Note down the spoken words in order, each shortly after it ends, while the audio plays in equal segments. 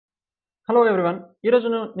Hello everyone. ఈరోజు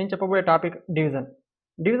నేను చెప్పబోయే టాపిక్ డివిజన్.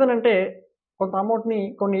 డివిజన్ అంటే కొంత అమౌంట్‌ని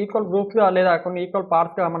కొన్ని ఈక్వల్ గ్రూప్స్‌గా లేదా కొన్ని ఈక్వల్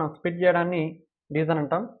పార్ట్స్‌గా మనం స్ప్లిట్ చేయడాన్ని డివిజన్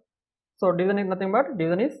అంటాం. So, division is nothing but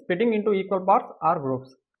division is splitting into equal parts are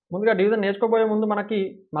groups. ముందుగా డివిజన్ నేర్చుకోబోయే ముందు మనకి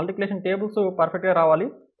మల్టిప్లికేషన్ టేబుల్స్ పర్ఫెక్ట్‌గా రావాలి.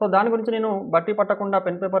 సో, దాని గురించి నేను బట్టి పట్టకుండా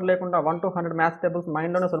పెన్ పేపర్ లేకుండా 1 to 100 మ్యాథ్స్ టేబుల్స్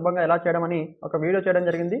మైండ్‌లోనే సులభంగా ఎలా చేయడమని ఒక వీడియో చేయడం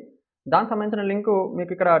జరిగింది. దానికి సంబంధించిన లింకు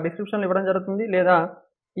మీకు ఇక్కడ డిస్క్రిప్షన్‌లో ఇవ్వడం జరుగుతుంది. లేదా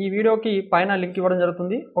ఈ వీడియోకి పైన లింక్ ఇవ్వడం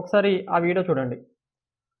జరుగుతుంది. ఒకసారి ఆ వీడియో చూడండి.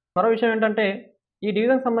 మరో విషయం ఏంటంటే, ఈ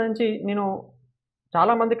డివిజన్‌కి సంబంధించి నేను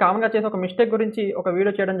చాలామంది కామన్‌గా చేసే ఒక మిస్టేక్ గురించి ఒక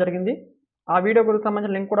వీడియో చేయడం జరిగింది. ఆ వీడియో గురించి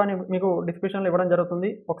సంబంధించిన లింక్ కూడా మీకు డిస్క్రిప్షన్‌లో ఇవ్వడం జరుగుతుంది.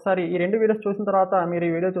 ఒకసారి ఈ 2 వీడియోస్ చూసిన తర్వాత మీరు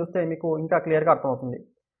ఈ వీడియో చూస్తే మీకు ఇంకా క్లియర్‌గా అర్థమవుతుంది.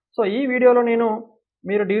 సో, ఈ వీడియోలో నేను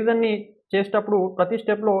మీరు డివిజన్‌ని చేసేటప్పుడు ప్రతి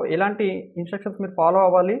స్టెప్‌లో ఎలాంటి ఇన్‌స్ట్రక్షన్స్ మీరు ఫాలో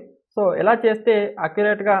అవ్వాలి. సో, ఎలా చేస్తే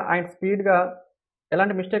అక్యురేట్‌గా అండ్ స్పీడ్‌గా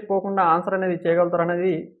ఎలాంటి మిస్టేక్ పోకుండా ఆన్సర్ అనేది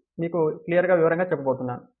చేయగలుగుతారనేది మీకు క్లియర్‌గా వివరంగా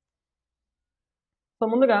చెప్పబోతున్నాను. సో,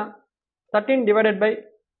 ముందుగా 13/4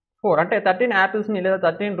 అంటే 13 యాపిల్స్‌ని లేదా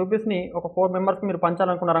 13 రూపీస్‌ని ఒక 4 మెంబర్స్‌కి మీరు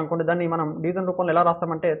పంచాలనుకున్నారనుకోండి. దాన్ని మనం డివిజన్ రూపంలో ఎలా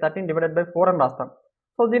రాస్తామంటే 13/4 అని రాస్తాం.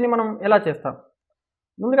 సో, దీన్ని మనం ఎలా చేస్తాం?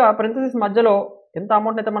 ముందుగా పారెంథసిస్ మధ్యలో ఎంత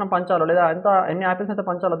అమౌంట్‌నైతే మనం పంచాలో లేదా ఎన్ని యాపిల్స్ అయితే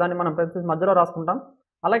పంచాలో దాన్ని మనం పారెంథసిస్ మధ్యలో రాసుకుంటాం.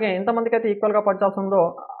 అలాగే ఎంతమందికైతే ఈక్వల్‌గా పంచాల్సి ఉందో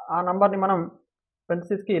ఆ నంబర్‌ని మనం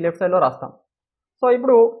పారెంథసిస్‌కి లెఫ్ట్ సైడ్‌లో రాస్తాం. సో,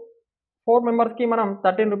 ఇప్పుడు 4 మెంబర్స్‌కి మనం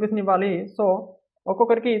 13 రూపీస్‌ని ఇవ్వాలి. సో,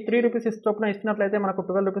 ఒక్కొక్కరికి 3 రూపీస్ చొప్పున ఇచ్చినట్లయితే మనకు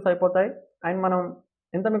 12 రూపీస్ అయిపోతాయి. అండ్ మనం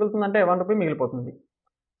ఎంత మిగులుతుందంటే 1 రూపీ మిగిలిపోతుంది.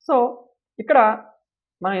 సో, ఇక్కడ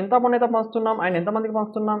మనం ఎంత అమౌంట్ అయితే పంచుతున్నాం అండ్ ఎంతమందికి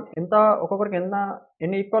పంచుతున్నాం, ఒక్కొక్కరికి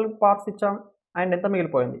ఎన్ని ఈక్వల్ పార్ట్స్ ఇచ్చాం అండ్ ఎంత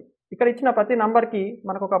మిగిలిపోయింది. ఇక్కడ ఇచ్చిన ప్రతి నంబర్‌కి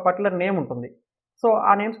మనకు ఒక పర్టిక్యులర్ నేమ్ ఉంటుంది. సో,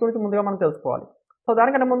 ఆ నేమ్స్ గురించి ముందుగా మనం తెలుసుకోవాలి. సో,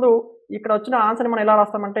 దానికంటే ముందు ఇక్కడ వచ్చిన ఆన్సర్‌ని మనం ఎలా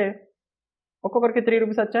రాస్తామంటే ఒక్కొక్కరికి 3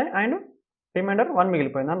 రూపీస్ వచ్చాయి అండ్ రిమైండర్ 1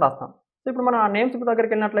 మిగిలిపోయిందని రాస్తాం. సో, ఇప్పుడు మనం ఆ నేమ్స్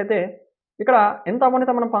దగ్గరికెళ్ళినట్లయితే ఇక్కడ ఎంత అమౌంట్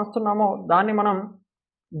అయితే మనం పంచుతున్నామో దాన్ని మనం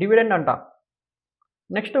డివిడెండ్ అంటాం.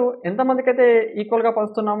 నెక్స్ట్ ఎంతమందికైతే ఈక్వల్‌గా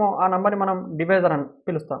పంచుతున్నామో ఆ నంబర్‌ని మనం డివైజర్ అని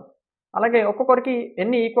పిలుస్తాం. అలాగే ఒక్కొక్కరికి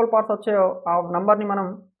ఎన్ని ఈక్వల్ పార్ట్స్ వచ్చాయో ఆ నంబర్‌ని మనం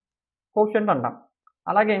కోషియంట్ అంటాం.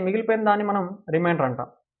 అలాగే మిగిలిపోయిన దాన్ని మనం రిమైండర్ అంటాం.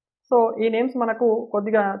 సో, ఈ నేమ్స్ మనకు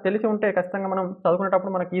కొద్దిగా తెలిసి ఉంటే ఖచ్చితంగా మనం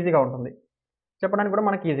చదువుకునేటప్పుడు మనకు ఈజీగా ఉంటుంది. చెప్పడానికి కూడా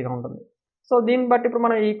మనకి ఈజీగా ఉంటుంది. సో, దీన్ని బట్టి ఇప్పుడు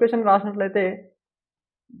మనం ఈ ఈక్వేషన్ రాసినట్లయితే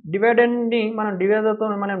డివైడెండ్‌ని మనం డివైజర్‌తో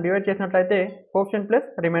మనం డివైడ్ చేసినట్లయితే కోషియంట్ ప్లస్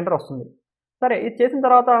రిమైండర్ వస్తుంది. సరే, ఇది చేసిన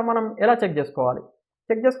తర్వాత మనం ఎలా చెక్ చేసుకోవాలి?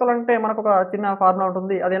 చెక్ చేసుకోవాలంటే మనకొక చిన్న ఫార్ములా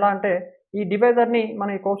ఉంటుంది. అది ఎలా అంటే ఈ డివైజర్‌ని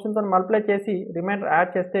మనం ఈ కోషియంట్‌తోని మల్టిప్లై చేసి రిమైండర్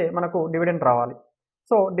యాడ్ చేస్తే మనకు డివిడెండ్ రావాలి.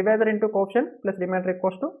 So, divisor into quotient plus remainder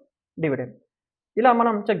equals to dividend. ఇలా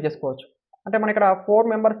మనం చెక్ చేసుకోవచ్చు. అంటే మనం ఇక్కడ 4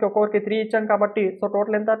 మెంబర్స్‌కి ఒక్కొక్కరికి 3 ఇచ్చాం కాబట్టి సో,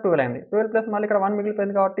 టోటల్ ఎంత 12 అయింది. 12 ప్లస్ మళ్ళీ ఇక్కడ 1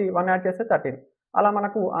 మిగిలిపోయింది కాబట్టి 1 యాడ్ చేస్తే 13. అలా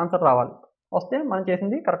మనకు ఆన్సర్ రావాలి. వస్తే మనం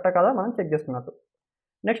చేసింది కరెక్టా కాదా మనం చెక్ చేసుకున్నట్టు.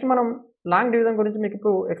 నెక్స్ట్ మనం లాంగ్ డివిజన్ గురించి మీకు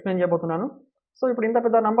ఇప్పుడు ఎక్స్‌ప్లెయిన్ చేయబోతున్నాను. సో, ఇప్పుడు ఇంత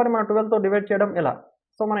పెద్ద నంబర్‌ని మనం 12తో డివైడ్ చేయడం ఎలా?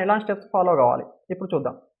 సో, మనం ఎలాంటి స్టెప్స్ ఫాలో కావాలి? ఇప్పుడు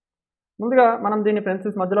చూద్దాం. ముందుగా మనం దీన్ని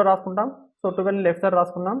పారెంథసిస్ మధ్యలో రాసుకుంటాం. సో, 12ని లెఫ్ట్ సైడ్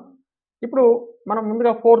రాసుకున్నాం. ఇప్పుడు మనం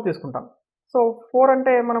ముందుగా 4 తీసుకుంటాం. సో, 4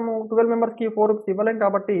 అంటే మనము 12 మెంబర్స్‌కి 4 రూపీస్ ఇవ్వలేం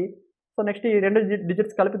కాబట్టి సో, నెక్స్ట్ ఈ 2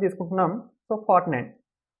 డిజిట్స్ కలిపి తీసుకుంటున్నాం. సో, 49.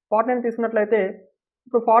 49 తీసుకున్నట్లయితే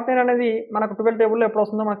ఇప్పుడు 49 అనేది మనకు 12 టేబుల్‌లో ఎప్పుడు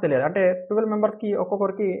వస్తుందో మనకు తెలియాలి. అంటే 12 మెంబర్స్‌కి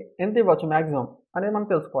ఒక్కొక్కరికి ఎంత ఇవ్వచ్చు మాక్సిమం అనేది మనం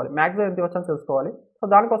తెలుసుకోవాలి. మాక్సిమం ఎంత ఇవ్వచ్చని తెలుసుకోవాలి. సో,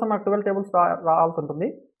 దానికోసం మనకు 12 టేబుల్స్ రావాల్సి ఉంటుంది.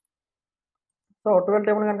 సో, 12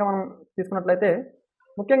 టేబుల్ గనుక మనం తీసుకున్నట్లయితే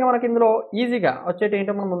ముఖ్యంగా మనకి ఇందులో ఈజీగా వచ్చేటి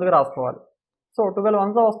ఏంటో మనం ముందుగా రాసుకోవాలి. సో, 12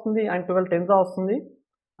 వన్సా వస్తుంది అండ్ 12 టెన్సా వస్తుంది.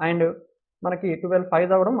 అండ్ మనకి 12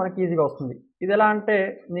 ఫైవ్స్ అవ్వడం మనకి ఈజీగా వస్తుంది. ఇది ఎలా అంటే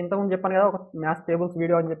నేను ఇంతకుముందు చెప్పాను కదా ఒక మ్యాథ్స్ టేబుల్స్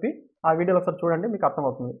వీడియో అని చెప్పి ఆ వీడియోలో ఒకసారి చూడండి మీకు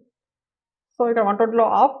అర్థమవుతుంది. సో, ఇక్కడ 120లో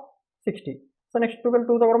హాఫ్ 60. సో, నెక్స్ట్ 12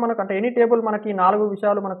 టూతో కూడా మనకు అంటే ఎనీ టేబుల్ మనకి 4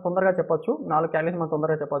 విషయాలు మనకు తొందరగా చెప్పొచ్చు. 4 క్యాలిక్యులేషన్ మనం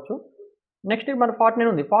తొందరగా చెప్పొచ్చు. నెక్స్ట్ మన 49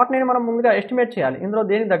 ఉంది. 49 మనం ముందుగా ఎస్టిమేట్ చేయాలి. ఇందులో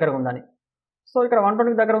దేనికి దగ్గరగా ఉందని. సో, ఇక్కడ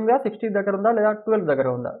 120కి దగ్గర ఉందా, 60కి దగ్గర ఉందా లేదా 12కి దగ్గర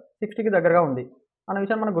ఉందా? 60కి దగ్గరగా ఉంది అన్న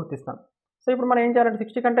విషయాన్ని మనం గుర్తిస్తాం. సో, ఇప్పుడు మనం ఏం చేయాలంటే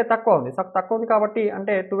 60 కంటే తక్కువ ఉంది. తక్కువ ఉంది కాబట్టి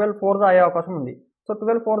అంటే 12 ఫోర్‌దా అయ్యే అవకాశం ఉంది. సో,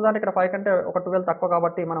 12 ఫోర్‌దా అంటే ఇక్కడ 5 కంటే ఒక 12 తక్కువ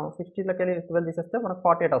కాబట్టి మనం 60లోకెళ్ళి 12 తీసేస్తే మనకు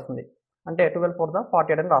 48 వస్తుంది. అంటే 12 ఫోర్‌దా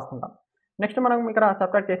 48 అని రాసుకుంటాం. నెక్స్ట్ మనం ఇక్కడ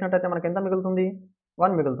సబ్ట్రాక్ట్ చేసినట్టయితే మనకి ఎంత మిగులుతుంది?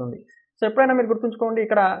 1 మిగులుతుంది. సో, ఎప్పుడైనా మీరు గుర్తుంచుకోండి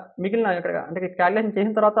ఇక్కడ అంటే క్యాలిక్యులేషన్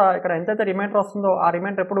చేసిన తర్వాత ఇక్కడ ఎంతైతే రిమైండర్ వస్తుందో ఆ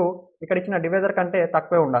రిమైండర్ ఎప్పుడు ఇక్కడ ఇచ్చిన డివైజర్ కంటే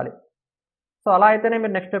తక్కువే ఉండాలి. సో, అలా అయితేనే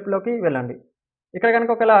మీరు నెక్స్ట్ స్టెప్‌లోకి వెళ్ళండి. ఇక్కడ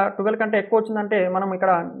గనుక ఒకవేళ 12 కంటే ఎక్కువ వచ్చిందంటే మనం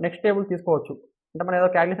ఇక్కడ నెక్స్ట్ టేబుల్ తీసుకోవచ్చు. అంటే మనం ఏదో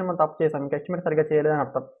క్యాలిక్యులేషన్ మనం తప్పు చేసాం. ఇంకా ఎస్టిమేట్ సరిగ్గా చేయలేదని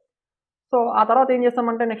అర్థం. సో, ఆ తర్వాత ఏం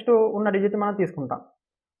చేస్తామంటే నెక్స్ట్ ఉన్న డిజిట్ మనం తీసుకుంటాం.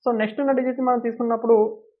 సో, నెక్స్ట్ ఉన్న డిజిట్ మనం తీసుకున్నప్పుడు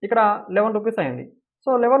ఇక్కడ 11 రూపీస్ అయింది.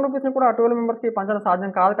 సో, 11 రూపీస్‌ని కూడా 12 మెంబర్స్‌కి పంచడం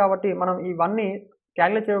సాధ్యం కాదు కాబట్టి మనం ఈ 1ని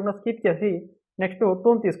క్యాలిక్యులేట్ చేయకుండా స్కిప్ చేసి నెక్స్ట్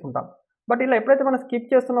 2ని తీసుకుంటాం. బట్ ఇలా ఎప్పుడైతే మనం స్కిప్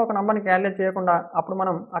చేస్తున్న ఒక నెంబర్ని క్యాలిక్యులేట్ చేయకుండా అప్పుడు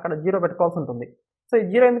మనం అక్కడ 0 పెట్టుకోవాల్సి ఉంటుంది. సో ఈ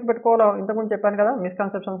 0 ఎందుకు పెట్టుకోవాలో ఇంతకుముందు చెప్పాను కదా,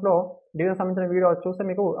 మిస్కన్సెప్షన్స్లో డివిజన్ సంబంధించిన వీడియో చూస్తే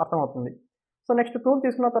మీకు అర్థమవుతుంది. సో నెక్స్ట్ 2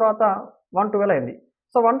 తీసుకున్న తర్వాత 112 అయింది.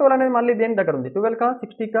 సో 112 అనేది మళ్ళీ దేని దగ్గర ఉంది, 12కా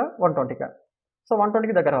 60కా 120కా? సో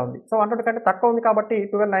 120కి దగ్గర ఉంది. సో 120 కంటే తక్కువ ఉంది కాబట్టి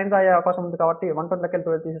 12 9 అయ్యే అవకాశం ఉంది కాబట్టి 120 దగ్గర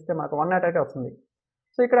 12 తీసేస్తే మనకు 108 వస్తుంది.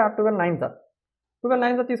 సో ఇక్కడ 12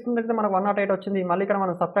 9 తీసుకున్నట్లయితే మనకు 108 వచ్చింది. మళ్ళీ ఇక్కడ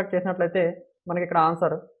మనం సబ్ట్రాక్ట్ చేసినట్లయితే మనకి ఇక్కడ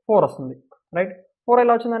ఆన్సర్ 4 వస్తుంది. రైట్, 4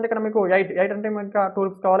 ఎలా వచ్చిందంటే ఇక్కడ మీకు 8 అంటే ఇంకా 2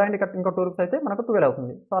 రూపీస్ కావాలి, అండ్ ఇక్కడ ఇంకో 2 రూపీస్ అయితే మనకు 12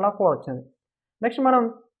 అవుతుంది. సో అలా 4 వచ్చింది. నెక్స్ట్ మనం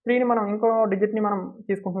 3ని మనం ఇంకో డిజిట్ని మనం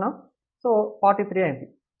తీసుకుంటున్నాం. సో 43 అయింది.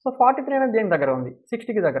 సో 43 అనేది దేని దగ్గర ఉంది,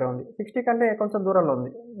 60కి దగ్గర ఉంది. 60 కంటే కొంచెం దూరంలో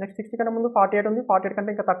ఉంది. నెక్స్ట్ 60 కంటే ముందు 48 ఉంది. 48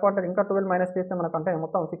 కంటే ఇంకా తక్కువ అంటే ఇంకా 12 మైనస్ చేస్తే మనకు అంటే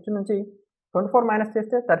మొత్తం 60 నుంచి 24 మైనస్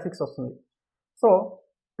చేస్తే 36 వస్తుంది. సో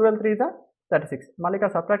 12 3 36. మళ్ళీ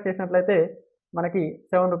ఇక్కడ సబ్ట్రాక్ట్ చేసినట్లయితే మనకి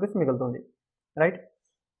 7 రూపీస్ మిగులుతుంది. రైట్,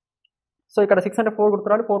 సో ఇక్కడ 6 అంటే 4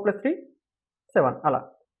 గుర్తురాలి, 4 + 3 7, అలా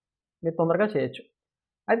మీరు తొందరగా చేయొచ్చు.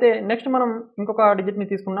 అయితే నెక్స్ట్ మనం ఇంకొక డిజిట్ని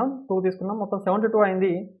తీసుకున్నాం, 2 తీసుకున్నాం, మొత్తం 72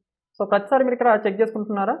 అయింది. సో ప్రతిసారి మీరు ఇక్కడ చెక్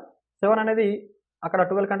చేసుకుంటున్నారా, 7 అనేది అక్కడ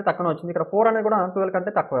 12 కంటే తక్కువ వచ్చింది, ఇక్కడ 4 అనేది కూడా 12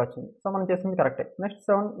 కంటే తక్కువ వచ్చింది. సో మనం చేస్తుంది కరెక్టే. నెక్స్ట్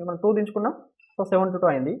 7 మనం 2 దించుకున్నాం. సో 72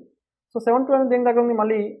 అయింది. సో 72 అనేది దేని దగ్గర ఉంది,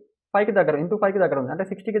 మళ్ళీ 5కి దగ్గర, ఇంటూ 5కి దగ్గర ఉంది, అంటే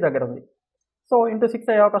 60కి దగ్గర ఉంది. సో ఇంటూ 6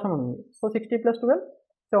 అయ్యే అవకాశం ఉంది. సో 60 + 12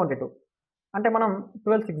 72, అంటే మనం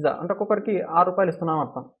 12 6 అంటే ఒక్కొక్కరికి 6 రూపాయలు ఇస్తున్నాం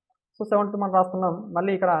అర్థం. సో 72 మనం రాసుకున్నాం.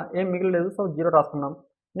 మళ్ళీ ఇక్కడ ఏం మిగిలేదు, సో 0 రాసుకున్నాం.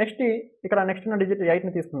 నెక్స్ట్ ఇక్కడ నెక్స్ట్ ఉన్న డిజిట్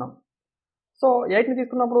 8ని తీసుకున్నాం. సో 8ని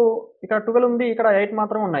తీసుకున్నప్పుడు ఇక్కడ 12 ఉంది, ఇక్కడ 8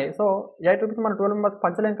 మాత్రం ఉన్నాయి. సో 8 రూపీస్ మనం 12 మెంబర్స్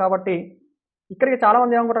పంచలేం కాబట్టి ఇక్కడికి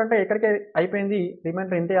చాలామంది ఏమనుకుంటారంటే ఇక్కడికే అయిపోయింది,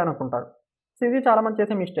 రిమైండర్ ఇంతే అని అనుకుంటారు. సో ఇది చాలామంది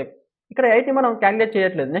చేసే మిస్టేక్. ఇక్కడ 8ని మనం క్యాలిక్యులేట్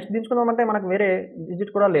చేయట్లేదు. నెక్స్ట్ దించుకుందామంటే మనకు వేరే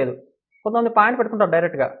డిజిట్ కూడా లేదు. కొంతమంది పాయింట్ పెట్టుకుంటారు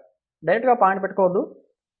డైరెక్ట్గా పాయింట్ పెట్టుకోవద్దు.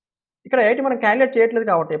 ఇక్కడ 8 మనం క్యాలిక్యులేట్ చేయట్లేదు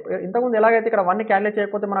కాబట్టి, ఇంతకుముందు ఎలాగైతే ఇక్కడ 1ని క్యాలిక్యులేట్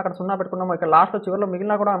చేయకపోతే మనం అక్కడ 0 పెట్టుకున్నామో, ఇక్కడ లాస్ట్లో చివరిలో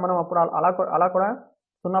మిగిలినా కూడా మనం అప్పుడు అలా కూడా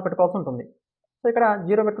 0 పెట్టుకోవాల్సి ఉంటుంది. సో ఇక్కడ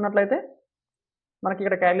 0 పెట్టుకున్నట్లయితే మనకి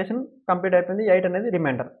ఇక్కడ క్యాలిక్యులేషన్ కంప్లీట్ అయిపోయింది. 8 అనేది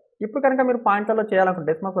రిమైండర్. ఇప్పుడు కనుక మీరు పాయింట్లలో చేయాలనుకుంటే,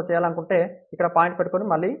 డెసిమల్స్లో చేయాలనుకుంటే ఇక్కడ పాయింట్ పెట్టుకొని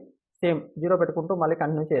మళ్ళీ సేమ్ 0 పెట్టుకుంటూ మళ్ళీ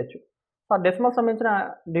కంటిన్యూ చేయొచ్చు. సో ఆ డెసిమల్స్ సంబంధించిన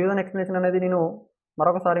డివిజన్ ఎక్స్ప్లెనేషన్ అనేది నేను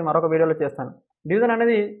మరొక వీడియోలో చేస్తాను. డివిజన్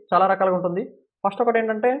అనేది చాలా రకాలుగా ఉంటుంది. ఫస్ట్ ఒకటి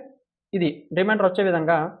ఏంటంటే ఇది రిమైండర్ వచ్చే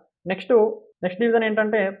విధంగా, నెక్స్ట్ డివిజన్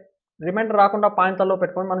ఏంటంటే రిమైండర్ రాకుండా పాయింట్లలో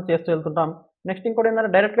పెట్టుకొని మనం చేస్తూ వెళ్తుంటాం. నెక్స్ట్ ఇంకోటి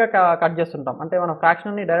ఏంటంటే డైరెక్ట్గా కట్ చేస్తుంటాం, అంటే మనం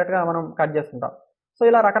ఫ్రాక్షన్ని డైరెక్ట్గా మనం కట్ చేస్తుంటాం. సో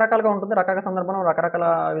ఇలా రకరకాలుగా ఉంటుంది, రకరకాల సందర్భంలో రకరకాల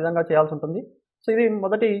విధంగా చేయాల్సి ఉంటుంది. సో ఇది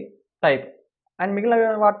మొదటి టైప్, అండ్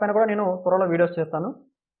మిగిలిన వాటిపైన కూడా నేను త్వరలో వీడియోస్ చేస్తాను.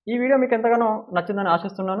 ఈ వీడియో మీకు ఎంతగానో నచ్చిందని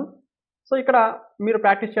ఆశిస్తున్నాను. సో ఇక్కడ మీరు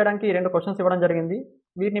ప్రాక్టీస్ చేయడానికి 2 క్వశ్చన్స్ ఇవ్వడం జరిగింది.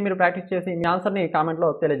 వీటిని మీరు ప్రాక్టీస్ చేసి మీ ఆన్సర్ని కామెంట్లో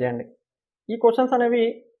తెలియజేయండి. ఈ క్వశ్చన్స్ అనేవి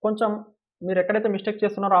కొంచెం మీరు ఎక్కడైతే మిస్టేక్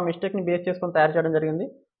చేస్తున్నారో ఆ మిస్టేక్ని బేస్ చేసుకొని తయారు చేయడం జరిగింది.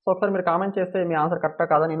 సో ఒకసారి మీరు కామెంట్ చేస్తే మీ ఆన్సర్ కరెక్టా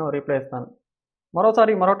కాదా నేను రిప్లై ఇస్తాను.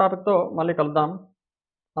 మరో టాపిక్తో మళ్ళీ కలుద్దాం.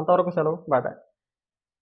 అంతవరకు సెలవు, బాయ్ బాయ్.